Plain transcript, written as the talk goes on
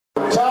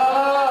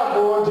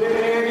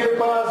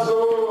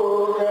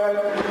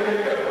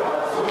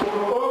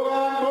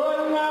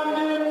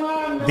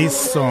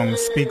This song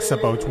speaks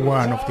about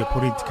one of the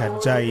political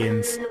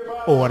giants,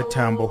 OR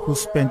Tambo, who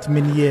spent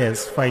many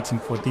years fighting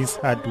for this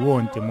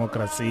hard-won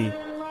democracy.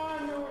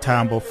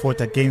 Tambo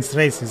fought against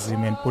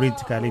racism and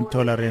political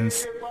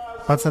intolerance,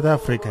 but South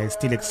Africa is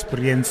still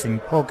experiencing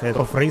pockets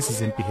of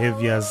racist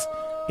behaviors,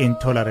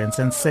 intolerance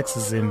and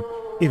sexism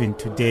even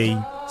today.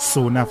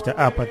 Soon after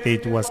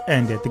apartheid was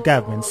ended, the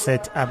government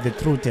set up the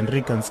Truth and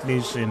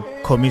Reconciliation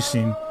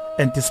Commission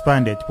and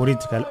disbanded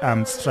political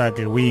armed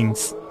struggle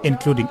wings,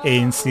 including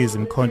ANC's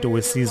Umkhonto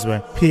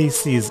weSizwe,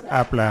 PAC's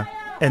APLA,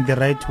 and the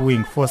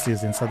right-wing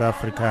forces in South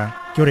Africa.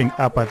 During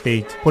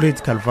apartheid,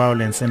 political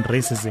violence and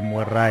racism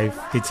were rife.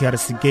 The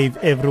TRC gave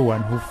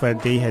everyone who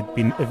felt they had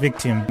been a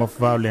victim of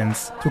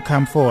violence to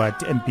come forward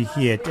and be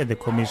heard at the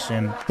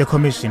commission. The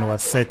commission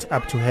was set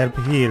up to help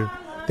heal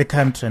the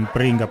country and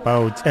bring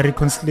about a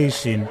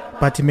reconciliation,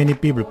 but many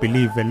people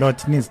believe a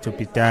lot needs to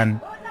be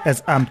done.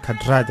 As Armed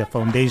Kathrada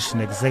Foundation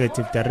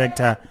Executive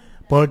Director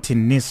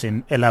Bolton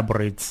Nissen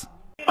elaborates.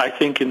 I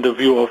think in the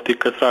view of the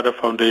Kathrada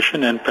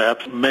Foundation and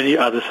perhaps many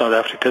other South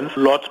Africans,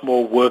 lots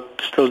more work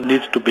still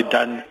needs to be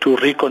done to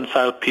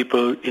reconcile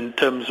people in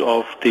terms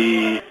of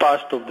the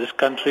past of this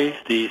country,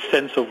 the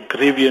sense of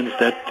grievance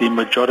that the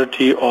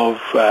majority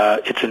of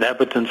its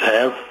inhabitants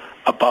have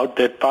about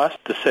that past,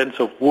 the sense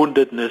of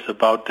woundedness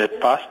about that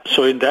past.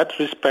 So in that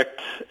respect,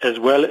 as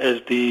well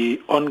as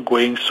the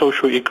ongoing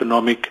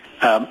socio-economic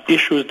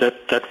issues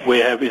that we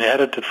have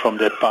inherited from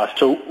that past.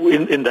 So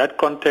in that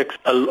context,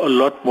 a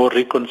lot more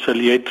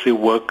reconciliatory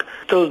work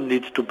still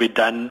needs to be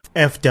done.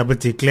 FW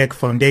de Klerk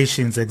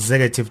Foundation's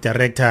Executive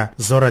Director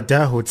Zora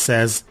Dahoud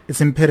says it's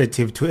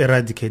imperative to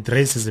eradicate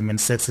racism and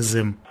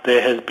sexism.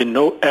 There has been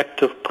no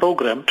active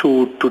program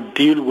to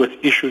deal with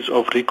issues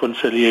of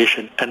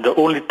reconciliation, and the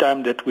only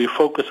time that we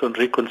focus on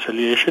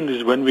reconciliation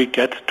is when we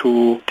get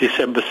to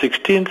December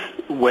 16th,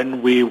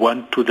 when we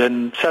want to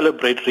then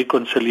celebrate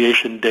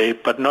Reconciliation Day,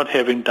 but not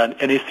having done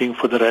anything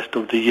for the rest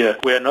of the year.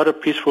 We are not a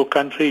peaceful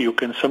country. You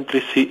can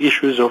simply see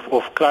issues of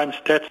crime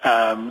stats,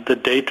 the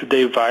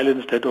day-to-day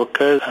violence that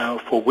occurs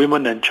for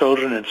women and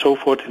children and so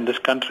forth in this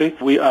country.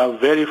 We are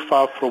very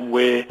far from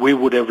where we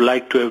would have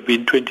liked to have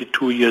been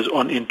 22 years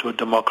on into a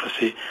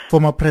democracy.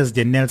 Former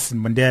President Nelson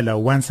Mandela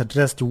once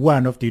addressed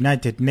one of the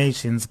United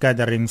Nations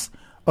gatherings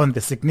on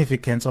the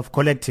significance of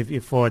collective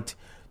effort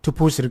to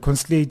push a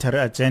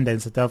reconciliatory agenda in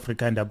South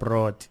Africa and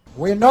abroad.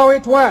 We know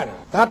it well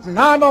that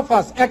none of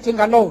us acting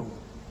alone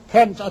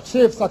can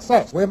achieve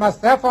success. We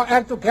must therefore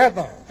act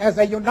together as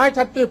a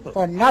united people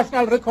for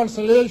national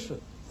reconciliation,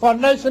 for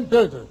nation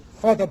building,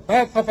 for the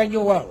birth of a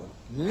new world.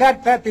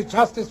 Let there be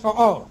justice for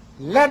all.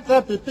 Let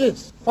there be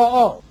peace for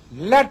all.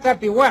 Let there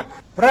be work,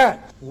 bread,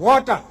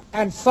 water,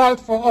 and salt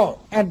for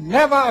all. And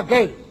never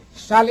again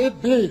shall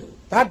it be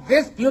that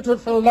this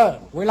beautiful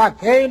land will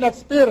again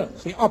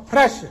experience the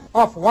oppression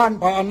of one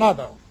by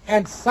another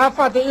and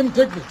suffer the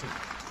indignity.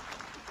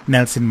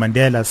 Nelson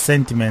Mandela's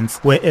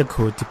sentiments were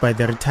echoed by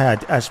the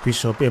retired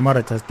Archbishop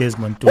Emeritus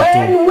Desmond Tutu.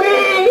 When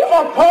we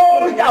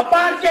opposed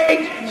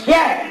apartheid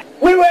here,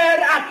 we were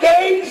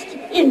against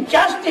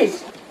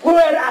injustice, we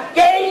were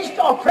against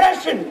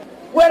oppression,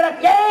 we were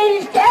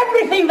against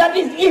everything that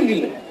is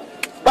evil.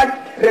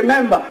 But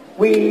remember,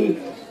 we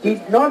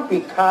did not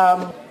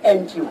become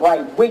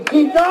anti-white. We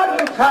did not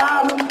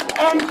become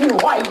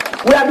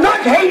anti-white. We are not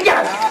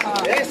haters.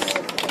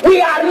 Yes. We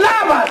are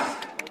lovers.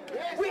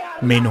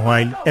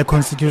 Meanwhile, a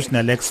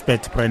constitutional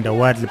expert, Brenda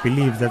Wadley,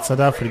 believes that South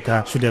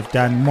Africa should have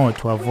done more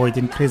to avoid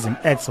increasing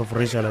acts of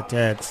racial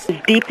attacks.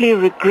 It's deeply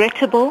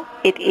regrettable,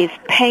 it is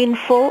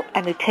painful,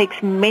 and it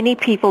takes many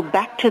people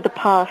back to the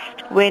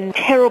past when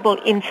terrible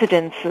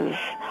incidences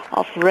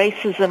of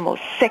racism or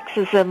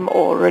sexism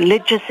or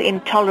religious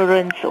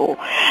intolerance or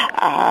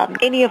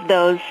any of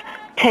those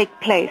take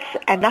place,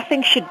 and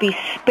nothing should be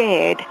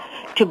spared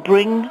to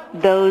bring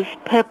those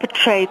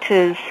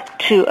perpetrators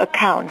to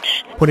account.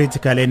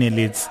 Political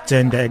elites,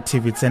 gender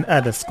activists and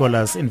other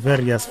scholars in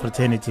various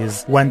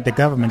fraternities want the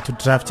government to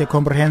draft a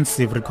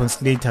comprehensive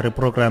reconciliatory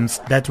programs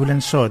that will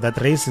ensure that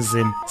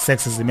racism,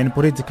 sexism and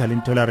political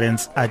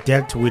intolerance are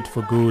dealt with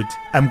for good.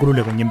 I'm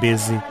Guruleko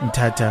Nyembezi,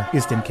 Mthatha,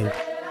 Eastern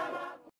Cape.